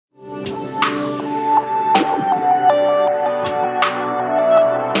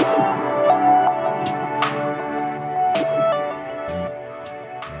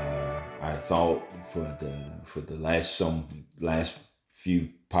for the last few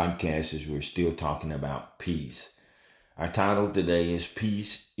podcasts, we're still talking about peace. Our title today is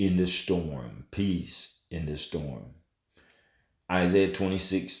Peace in the Storm. Peace in the storm. Isaiah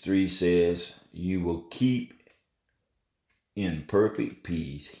 26:3 says, "You will keep in perfect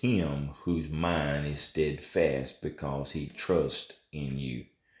peace him whose mind is steadfast because he trusts in you."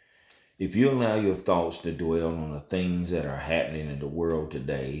 If you allow your thoughts to dwell on the things that are happening in the world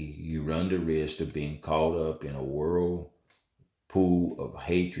today, you run the risk of being caught up in a whirlpool of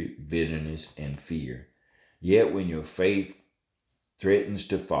hatred, bitterness, and fear. Yet when your faith threatens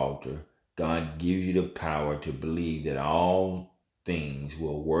to falter, God gives you the power to believe that all things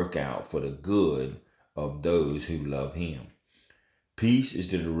will work out for the good of those who love him. Peace is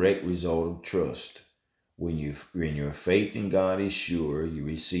the direct result of trust. When your faith in God is sure, you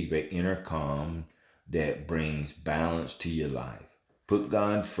receive an inner calm that brings balance to your life. Put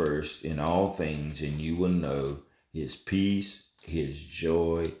God first in all things, and you will know his peace, his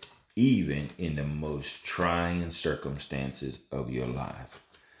joy, even in the most trying circumstances of your life.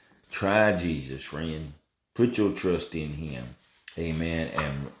 Try Jesus, friend. Put your trust in him. Amen.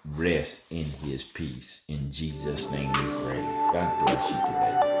 And rest in his peace. In Jesus' name we pray. God bless you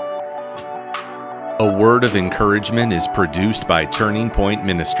today. A Word of Encouragement is produced by Turning Point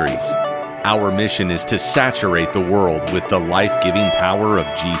Ministries. Our mission is to saturate the world with the life-giving power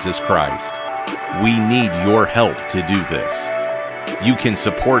of Jesus Christ. We need your help to do this. You can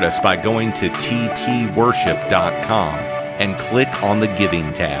support us by going to tpworship.com and click on the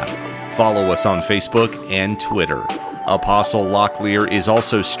Giving tab. Follow us on Facebook and Twitter. Apostle Locklear is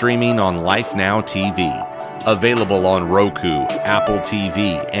also streaming on LifeNow TV, available on Roku, Apple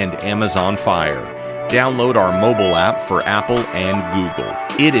TV, and Amazon Fire. Download our mobile app for Apple and Google.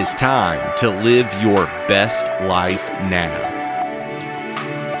 It is time to live your best life now.